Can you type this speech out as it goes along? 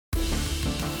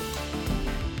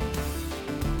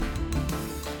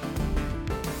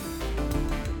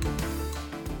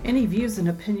Any views and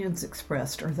opinions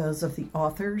expressed are those of the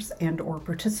authors and/or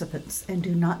participants and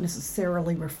do not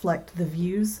necessarily reflect the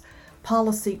views,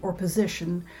 policy, or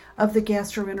position of the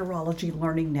Gastroenterology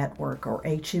Learning Network or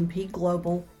HMP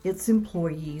Global, its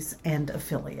employees, and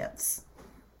affiliates.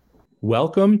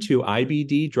 Welcome to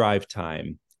IBD Drive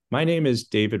Time. My name is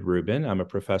David Rubin. I'm a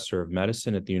professor of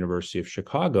medicine at the University of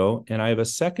Chicago, and I have a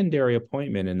secondary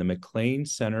appointment in the McLean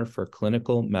Center for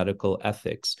Clinical Medical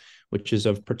Ethics, which is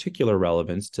of particular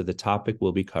relevance to the topic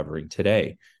we'll be covering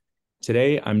today.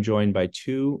 Today, I'm joined by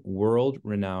two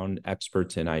world-renowned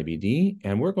experts in IBD,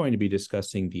 and we're going to be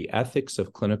discussing the ethics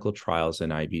of clinical trials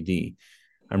in IBD.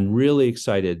 I'm really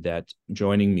excited that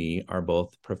joining me are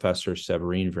both Professor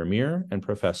Severine Vermeire and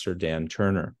Professor Dan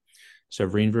Turner.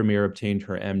 Severine Vermeire obtained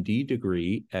her MD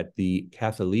degree at the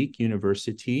Catholic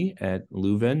University at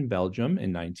Leuven, Belgium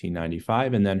in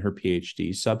 1995, and then her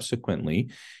PhD subsequently.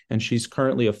 And she's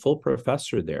currently a full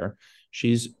professor there.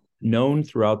 She's known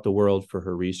throughout the world for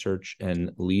her research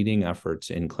and leading efforts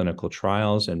in clinical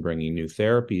trials and bringing new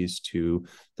therapies to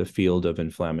the field of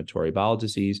inflammatory bowel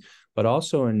disease, but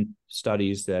also in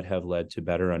studies that have led to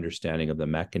better understanding of the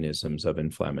mechanisms of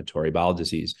inflammatory bowel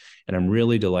disease. And I'm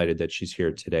really delighted that she's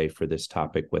here today for this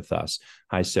topic with us.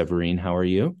 Hi, Severine, how are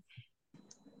you?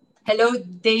 Hello,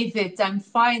 David. I'm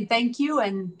fine, thank you.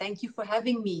 And thank you for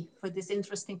having me for this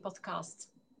interesting podcast.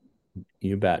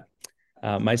 You bet.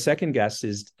 My second guest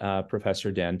is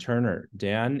Professor Dan Turner.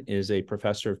 Dan is a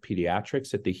professor of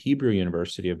pediatrics at the Hebrew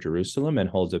University of Jerusalem and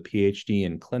holds a PhD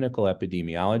in clinical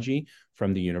epidemiology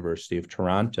from the University of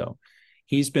Toronto.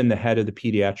 He's been the head of the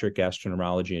Pediatric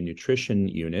Gastroenterology and Nutrition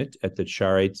Unit at the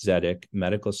Shaare Zedek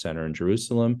Medical Center in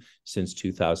Jerusalem since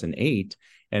 2008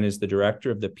 and is the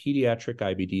director of the Pediatric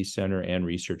IBD Center and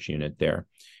Research Unit there.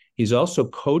 He's also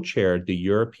co-chaired the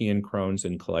European Crohn's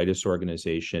and Colitis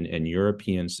Organization and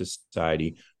European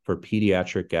Society for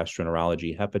Pediatric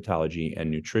Gastroenterology, Hepatology, and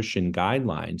Nutrition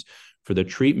guidelines for the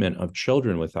treatment of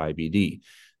children with IBD.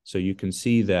 So you can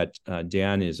see that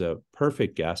Dan is a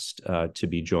perfect guest to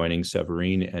be joining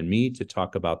Severine and me to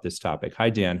talk about this topic.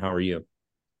 Hi, Dan. How are you?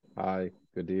 Hi.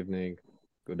 Good evening.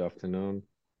 Good afternoon.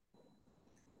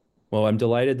 Well, I'm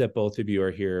delighted that both of you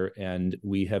are here, and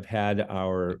we have had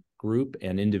our group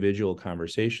and individual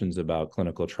conversations about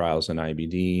clinical trials in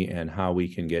IBD and how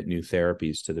we can get new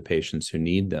therapies to the patients who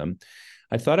need them.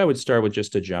 I thought I would start with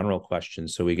just a general question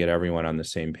so we get everyone on the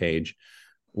same page.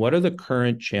 What are the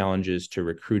current challenges to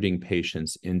recruiting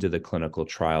patients into the clinical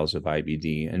trials of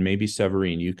IBD? And maybe,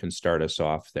 Severine, you can start us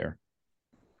off there.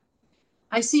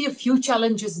 I see a few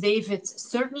challenges, David.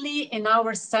 Certainly in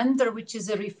our center, which is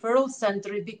a referral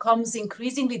center, it becomes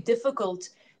increasingly difficult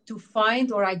to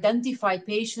find or identify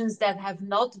patients that have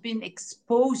not been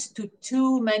exposed to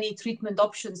too many treatment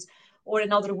options, or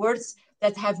in other words,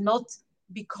 that have not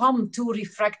become too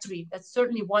refractory. That's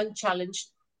certainly one challenge.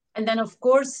 And then, of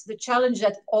course, the challenge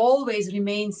that always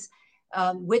remains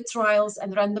with trials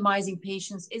and randomizing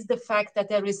patients is the fact that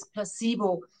there is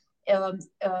placebo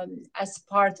as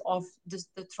part of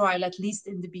the trial, at least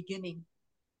in the beginning.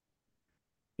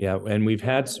 Yeah, and we've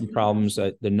had some problems.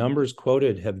 The numbers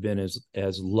quoted have been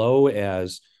as low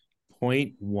as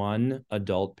 0.1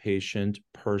 adult patient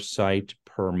per site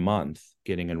per month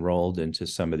getting enrolled into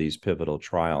some of these pivotal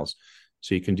trials.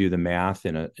 So you can do the math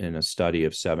in a study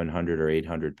of 700 or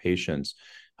 800 patients,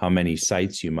 how many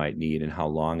sites you might need and how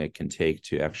long it can take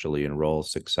to actually enroll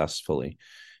successfully.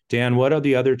 Dan, what are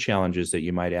the other challenges that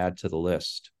you might add to the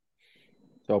list?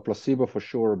 So placebo for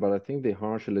sure, but I think the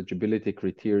harsh eligibility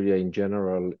criteria in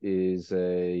general is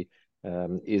a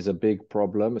big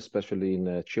problem, especially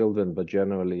in children, but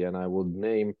generally. And I would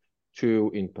name two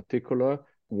in particular.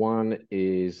 One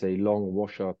is a long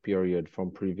washout period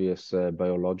from previous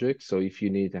biologics. So if you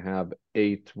need to have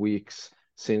 8 weeks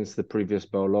since the previous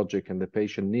biologic and the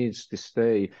patient needs to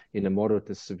stay in a moderate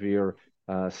to severe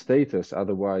status,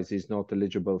 otherwise he's not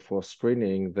eligible for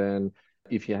screening, then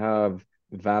if you have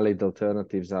valid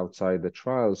alternatives outside the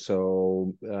trial,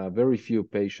 so very few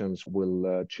patients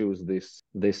will choose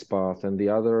this path. And the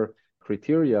other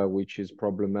criteria, which is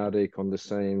problematic on the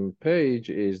same page,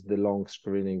 is the long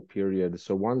screening period.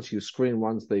 So once you screen,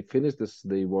 once they finish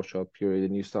the washout period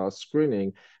and you start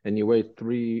screening and you wait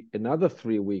another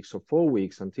 3 weeks or 4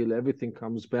 weeks until everything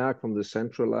comes back from the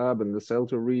central lab and the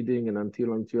CELTA reading, and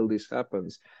until this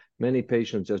happens, many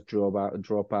patients just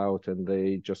drop out and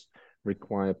they just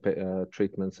require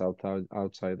treatments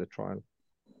outside the trial.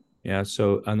 Yeah,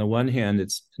 so on the one hand,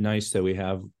 it's nice that we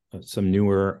have some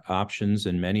newer options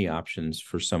and many options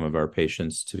for some of our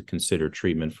patients to consider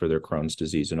treatment for their Crohn's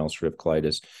disease and ulcerative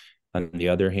colitis. On the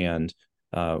other hand,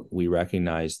 we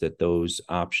recognize that those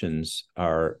options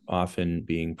are often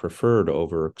being preferred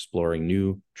over exploring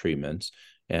new treatments,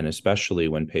 and especially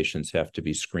when patients have to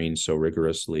be screened so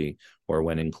rigorously or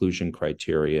when inclusion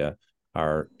criteria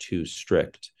are too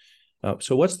strict.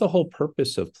 So what's the whole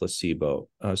purpose of placebo?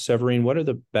 Severine, what are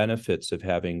the benefits of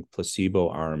having placebo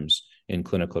arms in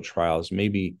clinical trials,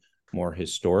 maybe more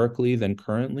historically than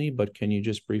currently, but can you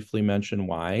just briefly mention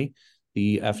why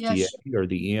the FDA or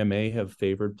the EMA have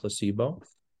favored placebo?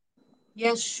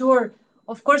 Yes, sure.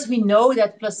 Of course, we know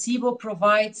that placebo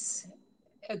provides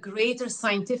a greater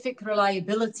scientific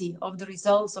reliability of the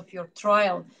results of your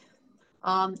trial.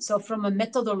 So from a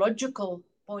methodological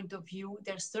point of view,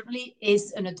 there certainly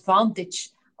is an advantage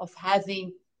of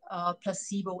having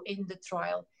placebo in the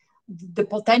trial. The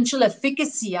potential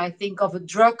efficacy, I think, of a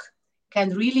drug can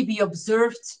really be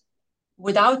observed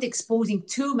without exposing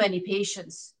too many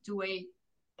patients to a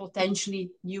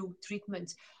potentially new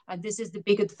treatment. And this is the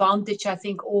big advantage, I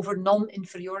think, over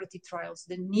non-inferiority trials.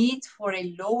 The need for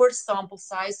a lower sample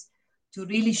size to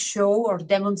really show or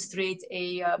demonstrate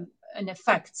an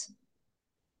effect.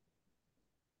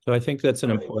 So I think that's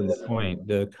an important point.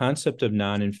 The concept of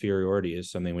non-inferiority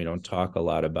is something we don't talk a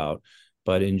lot about,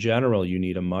 but in general, you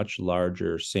need a much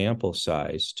larger sample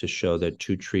size to show that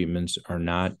two treatments are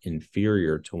not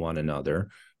inferior to one another,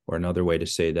 or another way to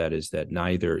say that is that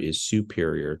neither is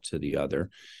superior to the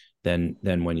other than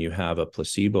when you have a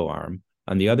placebo arm.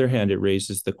 On the other hand, it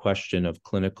raises the question of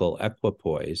clinical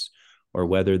equipoise, or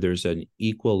whether there's an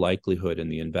equal likelihood in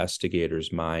the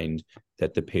investigator's mind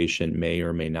that the patient may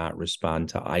or may not respond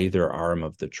to either arm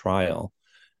of the trial.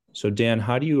 So Dan,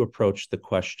 how do you approach the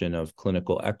question of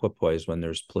clinical equipoise when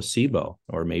there's placebo,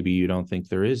 or maybe you don't think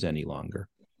there is any longer?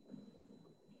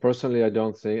 Personally, I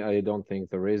don't think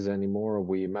there is anymore.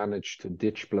 We managed to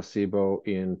ditch placebo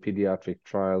in pediatric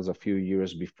trials a few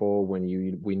years before, when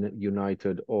we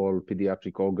united all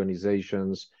pediatric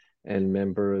organizations and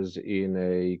members in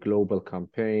a global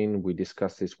campaign. We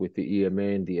discussed this with the EMA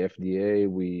and the FDA.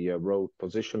 We wrote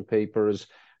position papers.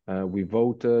 We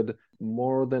voted.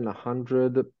 More than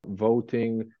 100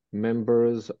 voting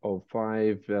members of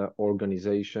 5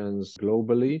 organizations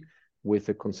globally, with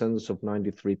a consensus of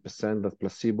 93% that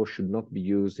placebo should not be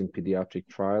used in pediatric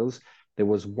trials. There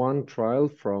was one trial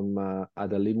from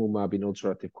adalimumab in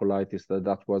ulcerative colitis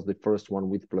that was the first one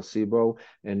with placebo,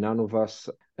 and none of us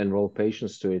enrolled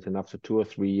patients to it. And after 2 or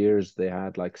 3 years, they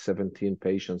had like 17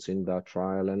 patients in that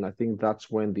trial. And I think that's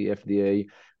when the FDA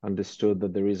understood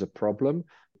that there is a problem.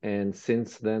 And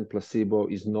since then, placebo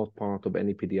is not part of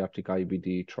any pediatric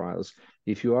IBD trials.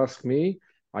 If you ask me,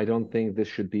 I don't think this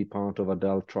should be part of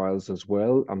adult trials as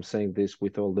well. I'm saying this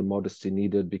with all the modesty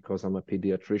needed because I'm a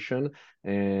pediatrician,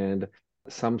 and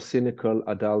some cynical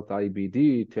adult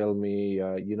IBD tell me,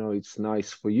 it's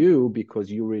nice for you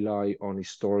because you rely on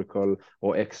historical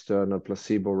or external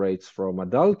placebo rates from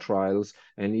adult trials.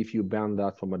 And if you ban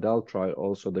that from adult trial,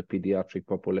 also the pediatric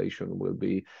population will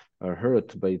be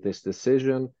hurt by this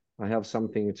decision. I have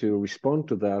something to respond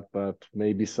to that, but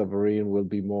maybe Severine will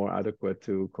be more adequate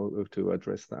to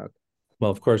address that. Well,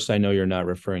 of course, I know you're not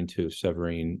referring to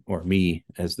Severine or me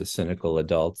as the cynical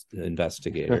adult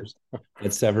investigators.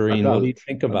 But Severine, what do you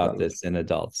think about this in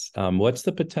adults? What's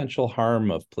the potential harm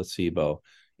of placebo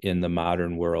in the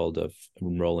modern world of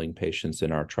enrolling patients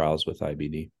in our trials with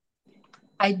IBD?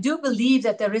 I do believe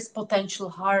that there is potential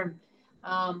harm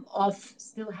of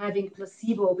still having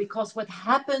placebo, because what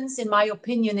happens, in my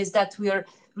opinion, is that we are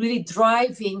really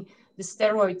driving the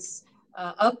steroids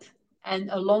up,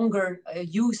 and a longer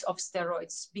use of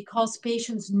steroids, because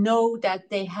patients know that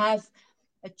they have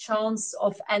a chance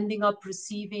of ending up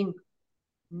receiving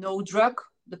no drug,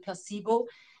 the placebo,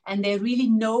 and they really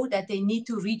know that they need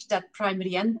to reach that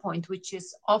primary endpoint, which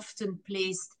is often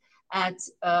placed at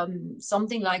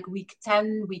something like week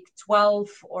 10, week 12,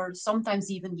 or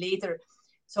sometimes even later.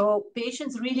 So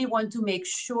patients really want to make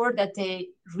sure that they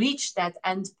reach that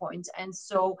endpoint, and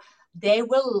so they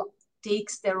will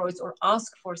take steroids or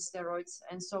ask for steroids.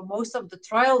 And so most of the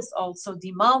trials also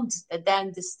demand that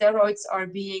then the steroids are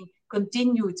being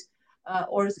continued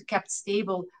or kept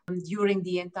stable during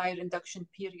the entire induction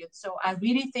period. So I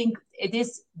really think it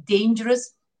is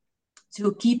dangerous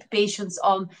to keep patients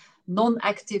on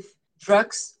non-active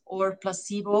drugs or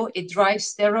placebo. It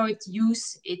drives steroid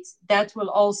use. That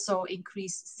will also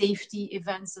increase safety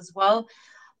events as well.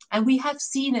 And we have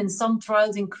seen in some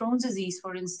trials in Crohn's disease,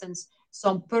 for instance,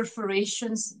 some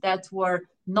perforations that were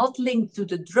not linked to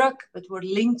the drug, but were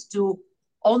linked to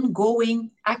ongoing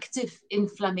active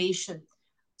inflammation.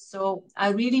 So I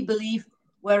really believe,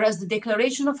 whereas the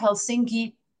Declaration of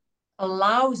Helsinki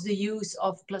allows the use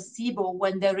of placebo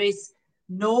when there is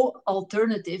no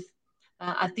alternative,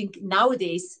 I think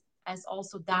nowadays, as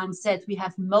also Dan said, we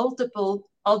have multiple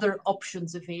other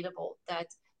options available that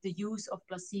the use of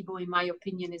placebo, in my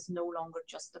opinion, is no longer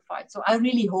justified. So I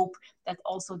really hope that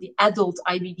also the adult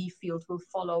IBD field will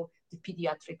follow the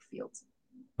pediatric field.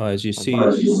 Well, as you see,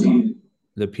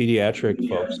 the pediatric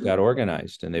folks got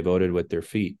organized and they voted with their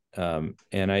feet.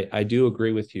 And I do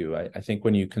agree with you. I think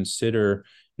when you consider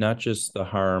not just the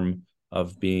harm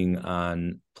of being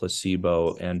on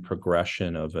placebo and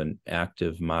progression of an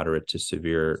active, moderate to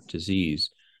severe disease,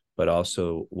 but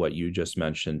also what you just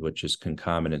mentioned, which is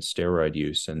concomitant steroid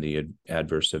use and the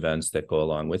adverse events that go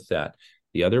along with that.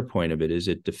 The other point of it is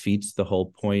it defeats the whole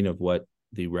point of what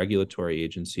the regulatory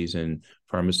agencies and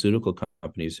pharmaceutical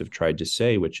companies have tried to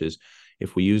say, which is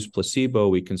if we use placebo,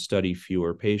 we can study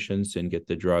fewer patients and get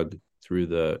the drug through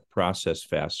the process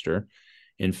faster.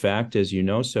 In fact, as you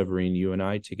know, Severine, you and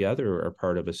I together are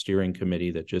part of a steering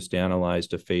committee that just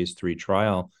analyzed a phase 3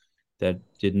 trial that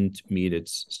didn't meet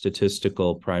its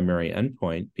statistical primary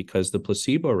endpoint because the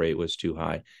placebo rate was too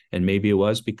high. And maybe it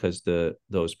was because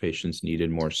those patients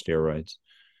needed more steroids.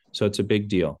 So it's a big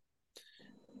deal.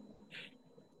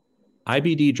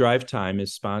 IBD Drive Time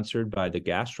is sponsored by the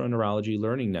Gastroenterology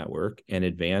Learning Network and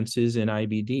Advances in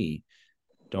IBD.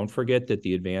 Don't forget that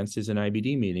the Advances in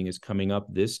IBD meeting is coming up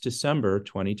this December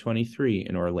 2023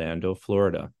 in Orlando,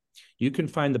 Florida. You can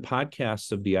find the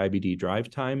podcasts of the IBD Drive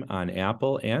Time on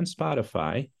Apple and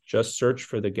Spotify. Just search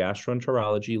for the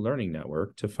Gastroenterology Learning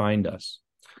Network to find us.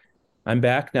 I'm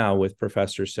back now with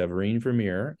Professor Severine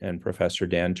Vermeire and Professor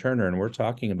Dan Turner, and we're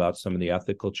talking about some of the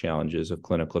ethical challenges of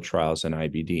clinical trials in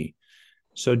IBD.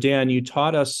 So Dan, you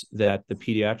taught us that the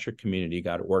pediatric community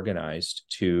got organized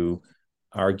to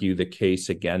argue the case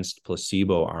against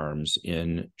placebo arms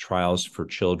in trials for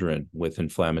children with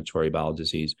inflammatory bowel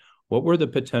disease. What were the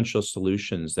potential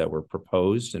solutions that were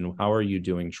proposed, and how are you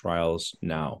doing trials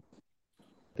now?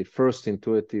 The first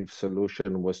intuitive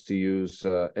solution was to use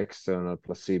external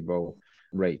placebo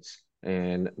rates.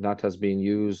 And that has been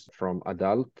used from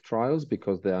adult trials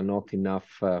because there are not enough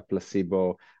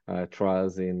placebo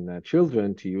trials in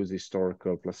children to use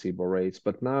historical placebo rates.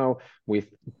 But now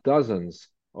with dozens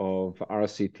of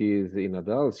RCTs in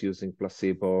adults using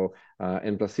placebo,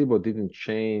 and placebo didn't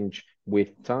change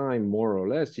with time, more or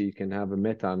less. You can have a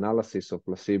meta-analysis of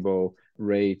placebo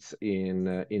rates in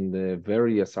the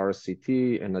various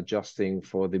RCT and adjusting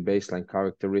for the baseline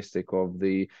characteristic of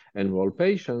the enrolled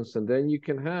patients. And then you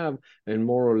can have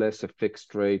more or less a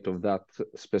fixed rate of that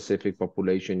specific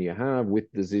population you have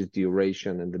with disease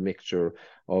duration and the mixture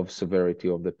of severity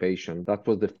of the patient. That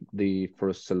was the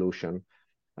first solution.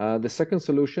 The second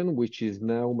solution, which is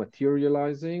now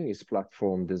materializing, is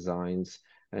platform designs.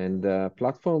 And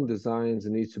platform designs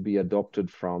need to be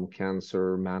adopted from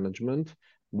cancer management.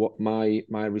 What my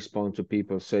response to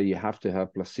people say, you have to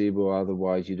have placebo,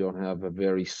 otherwise you don't have a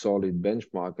very solid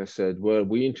benchmark. I said, well,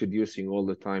 we're introducing all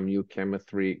the time new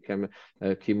chemotherapy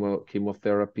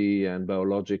and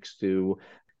biologics to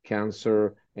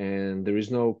cancer, and there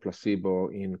is no placebo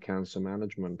in cancer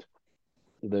management.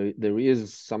 There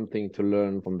is something to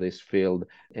learn from this field,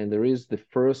 and there is the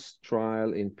first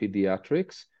trial in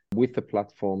pediatrics with a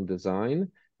platform design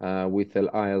with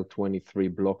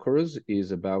IL-23 blockers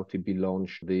is about to be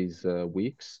launched these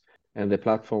weeks. And the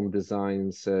platform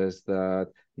design says that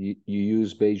you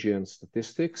use Bayesian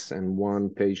statistics, and one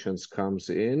patient comes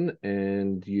in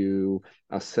and you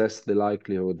assess the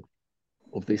likelihood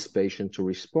of this patient to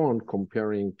respond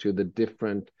comparing to the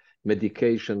different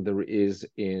medication there is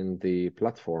in the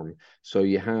platform. So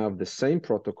you have the same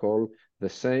protocol, the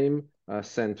same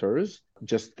centers,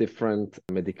 just different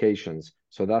medications.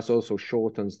 So that also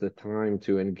shortens the time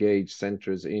to engage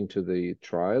centers into the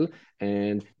trial,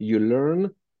 and you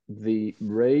learn the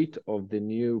rate of the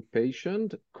new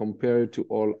patient compared to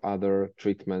all other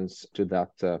treatments to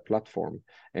that platform.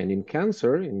 And in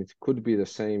cancer, and it could be the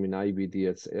same in IBD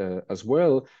as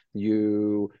well,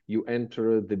 you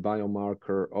enter the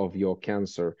biomarker of your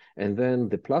cancer, and then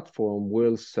the platform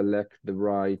will select the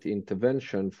right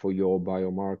intervention for your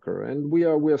biomarker. And we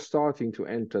are starting to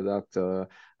enter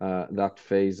that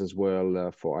phase as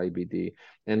well for IBD.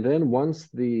 And then once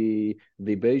the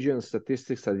Bayesian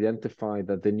statistics identify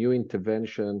that the new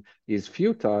intervention is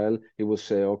futile, it will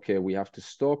say, okay, we have to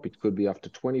stop. It could be after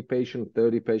 20 patient,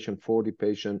 30 patient, 40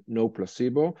 patient, no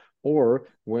placebo. Or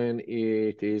when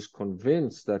it is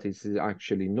convinced that it is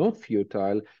actually not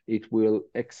futile, it will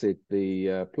exit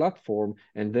the platform,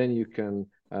 and then you can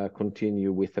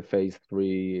continue with the phase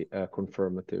 3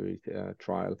 confirmatory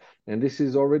trial. And this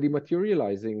is already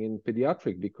materializing in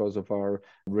pediatric because of our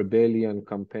Rebellion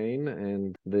campaign,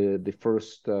 and the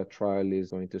first trial is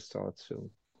going to start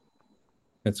soon.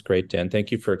 That's great, Dan.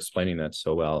 Thank you for explaining that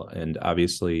so well. And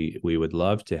obviously, we would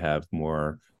love to have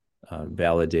more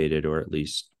validated or at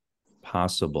least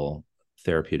possible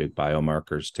therapeutic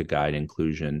biomarkers to guide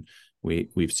inclusion.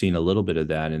 We've seen a little bit of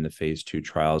that in the phase 2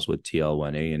 trials with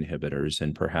TL1A inhibitors,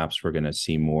 and perhaps we're going to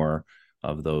see more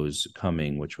of those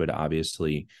coming, which would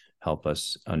obviously help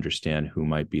us understand who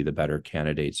might be the better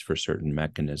candidates for certain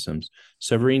mechanisms.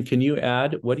 Severine, can you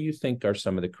add, what do you think are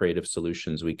some of the creative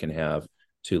solutions we can have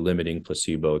to limiting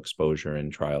placebo exposure in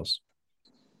trials?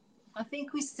 I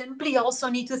think we simply also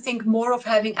need to think more of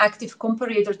having active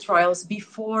comparator trials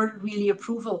before really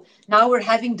approval. Now we're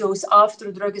having those after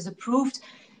a drug is approved,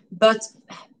 but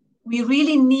we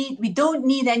don't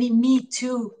need any me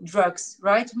too drugs,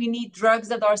 right? We need drugs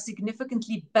that are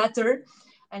significantly better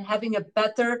and having a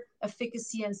better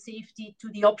efficacy and safety to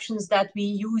the options that we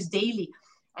use daily.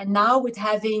 And now with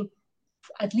having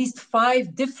at least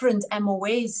 5 different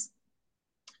MOAs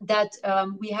that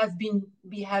we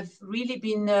have really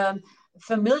been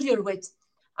familiar with,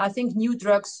 I think new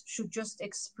drugs should just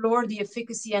explore the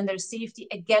efficacy and their safety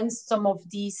against some of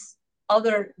these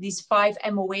 5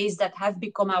 MOAs that have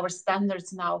become our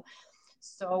standards now.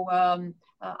 So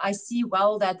I see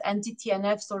well that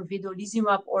anti-TNFs or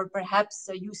vedolizumab or perhaps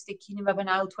ustekinumab and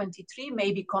IL-23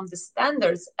 may become the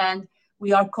standards, and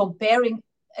we are comparing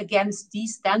against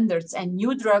these standards, and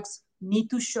new drugs need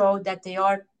to show that they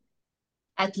are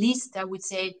at least, I would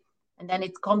say, and then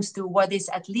it comes to what is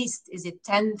at least, is it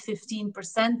 10, 15%,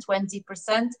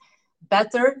 20%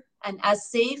 better and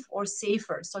as safe or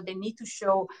safer? So they need to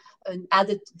show an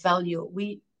added value.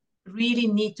 We really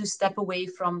need to step away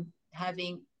from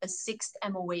having a 6th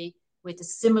MOA with a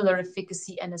similar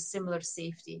efficacy and a similar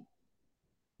safety.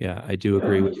 Yeah, I do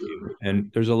agree with you.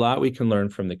 And there's a lot we can learn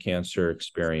from the cancer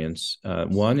experience.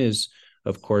 One is,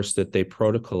 of course, that they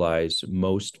protocolize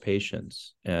most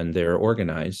patients and they're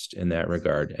organized in that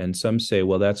regard. And some say,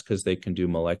 well, that's because they can do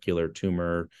molecular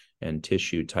tumor and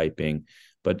tissue typing.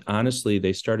 But honestly,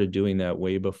 they started doing that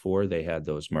way before they had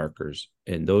those markers.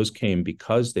 And those came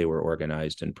because they were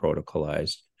organized and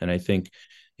protocolized. And I think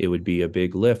it would be a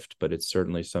big lift, but it's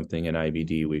certainly something in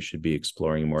IBD we should be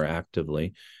exploring more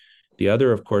actively. The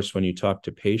other, of course, when you talk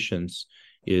to patients,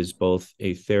 is both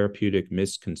a therapeutic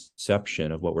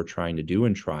misconception of what we're trying to do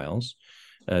in trials,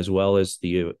 as well as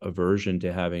the aversion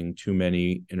to having too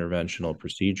many interventional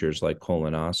procedures like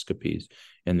colonoscopies,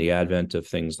 and the advent of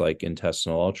things like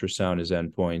intestinal ultrasound as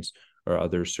endpoints or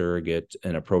other surrogate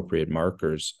and appropriate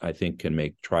markers, I think can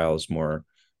make trials more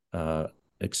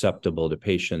acceptable to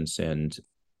patients and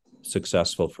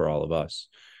successful for all of us.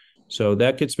 So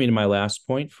that gets me to my last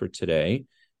point for today,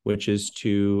 which is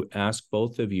to ask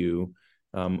both of you,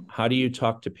 how do you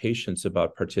talk to patients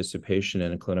about participation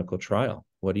in a clinical trial?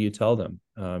 What do you tell them?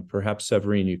 Perhaps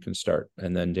Severine, you can start,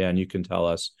 and then Dan, you can tell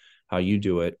us how you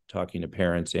do it, talking to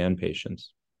parents and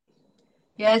patients.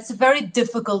 Yeah, it's a very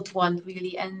difficult one,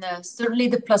 really, and certainly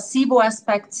the placebo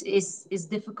aspect is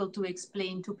difficult to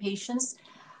explain to patients.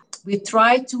 We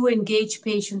try to engage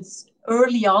patients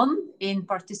early on in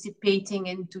participating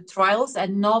into trials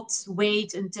and not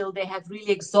wait until they have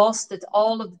really exhausted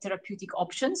all of the therapeutic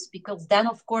options, because then,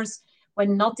 of course,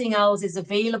 when nothing else is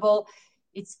available,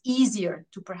 it's easier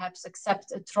to perhaps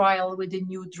accept a trial with a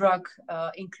new drug,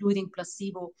 including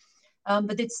placebo.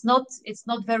 But it's not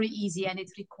very easy, and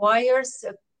it requires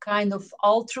a kind of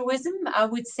altruism, I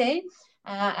would say.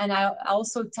 And I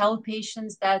also tell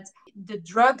patients that the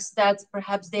drugs that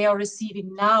perhaps they are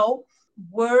receiving now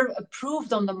were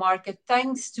approved on the market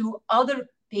thanks to other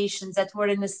patients that were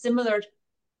in a similar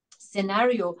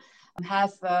scenario,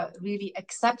 have really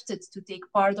accepted to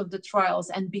take part of the trials.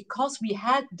 And because we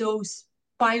had those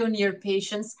pioneer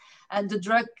patients, and the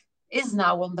drug is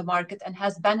now on the market and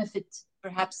has benefit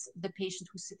perhaps the patient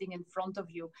who's sitting in front of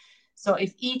you. So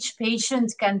if each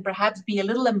patient can perhaps be a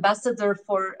little ambassador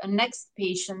for a next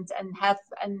patient and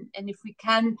if we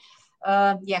can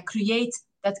create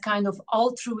that kind of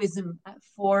altruism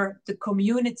for the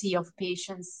community of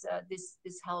patients,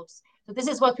 this helps. So this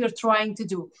is what we're trying to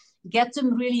do. Get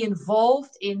them really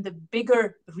involved in the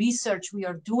bigger research we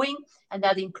are doing. And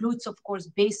that includes, of course,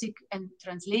 basic and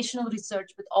translational research,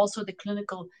 but also the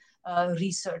clinical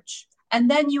research. And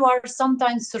then you are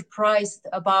sometimes surprised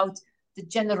about the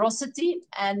generosity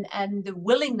and the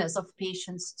willingness of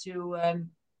patients to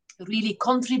really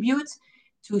contribute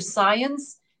to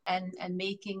science and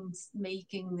making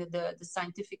the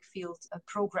scientific field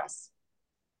progress.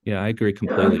 Yeah, I agree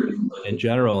completely. In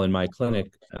general, in my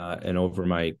clinic and over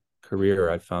my career,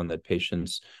 I found that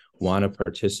patients want to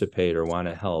participate or want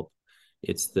to help.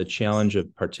 It's the challenge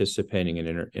of participating in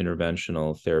an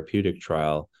interventional therapeutic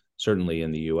trial certainly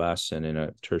in the US and in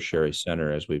a tertiary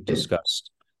center, as we've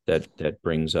discussed, that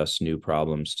brings us new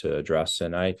problems to address.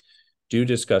 And I do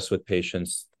discuss with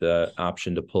patients the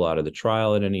option to pull out of the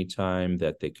trial at any time,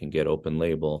 that they can get open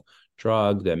label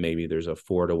drug, that maybe there's a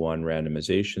 4-to-1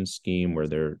 randomization scheme where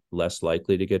they're less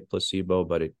likely to get placebo,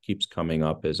 but it keeps coming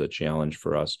up as a challenge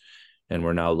for us. And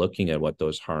we're now looking at what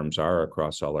those harms are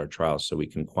across all our trials so we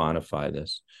can quantify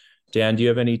this. Dan, do you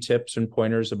have any tips and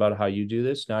pointers about how you do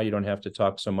this? Now you don't have to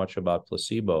talk so much about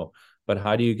placebo, but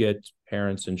how do you get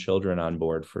parents and children on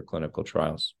board for clinical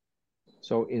trials?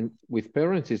 So with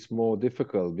parents, it's more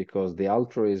difficult because the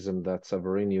altruism that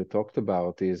Severine you talked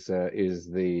about is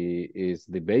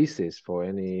the basis for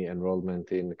any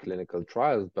enrollment in clinical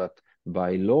trials. But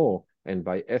by law and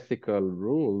by ethical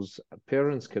rules,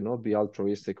 parents cannot be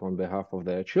altruistic on behalf of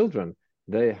their children.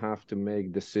 They have to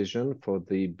make decision for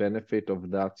the benefit of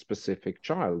that specific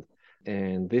child.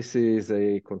 And this is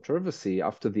a controversy.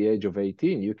 After the age of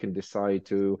 18, you can decide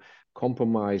to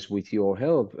compromise with your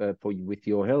health,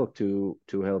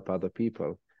 to help other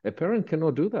people. A parent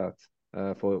cannot do that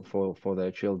for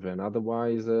their children.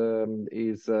 Otherwise,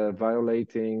 is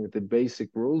violating the basic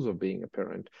rules of being a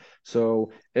parent.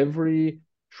 So every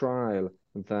trial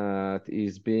that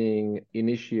is being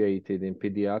initiated in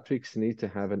pediatrics needs to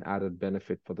have an added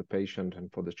benefit for the patient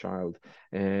and for the child.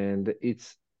 And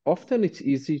often it's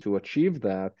easy to achieve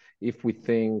that if we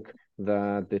think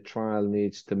that the trial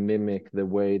needs to mimic the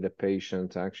way the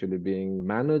patient actually being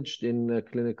managed in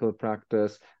clinical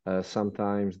practice.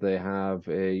 Sometimes they have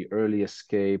an early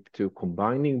escape to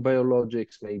combining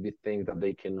biologics, maybe think that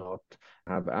they cannot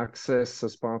have access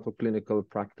as part of clinical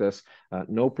practice,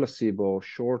 no placebo,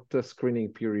 short screening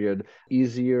period,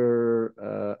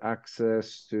 easier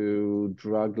access to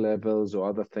drug levels or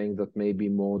other things that may be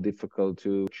more difficult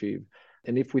to achieve.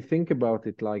 And if we think about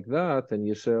it like that, and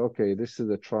you say, okay, this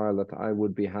is a trial that I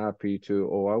would be happy to,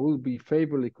 or I will be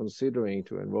favorably considering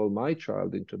to enroll my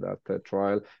child into that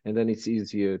trial, and then it's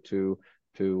easier to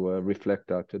reflect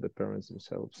that to the parents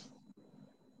themselves.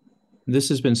 This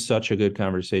has been such a good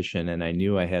conversation, and I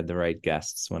knew I had the right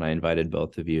guests when I invited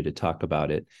both of you to talk about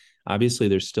it. Obviously,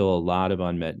 there's still a lot of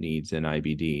unmet needs in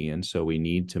IBD, and so we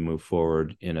need to move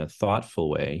forward in a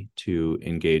thoughtful way to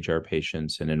engage our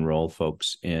patients and enroll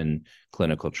folks in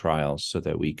clinical trials so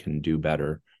that we can do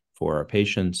better for our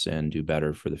patients and do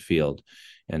better for the field.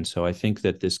 And so I think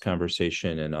that this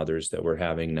conversation and others that we're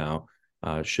having now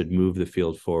should move the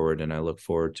field forward, and I look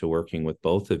forward to working with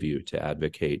both of you to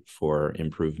advocate for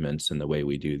improvements in the way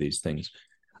we do these things.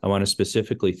 I want to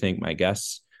specifically thank my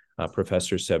guests,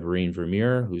 Professor Severine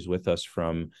Vermeire, who's with us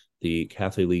from the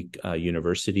Catholic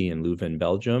University in Leuven,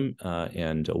 Belgium,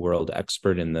 and a world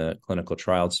expert in the clinical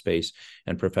trial space,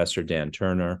 and Professor Dan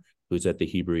Turner, who's at the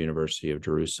Hebrew University of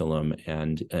Jerusalem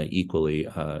and equally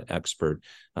expert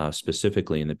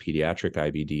specifically in the pediatric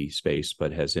IBD space,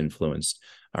 but has influenced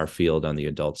our field on the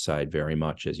adult side very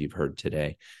much, as you've heard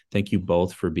today. Thank you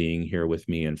both for being here with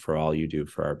me and for all you do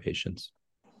for our patients.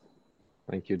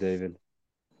 Thank you, David.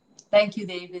 Thank you,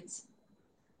 David.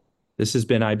 This has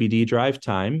been IBD Drive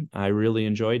Time. I really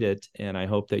enjoyed it, and I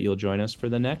hope that you'll join us for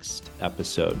the next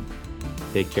episode.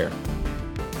 Take care.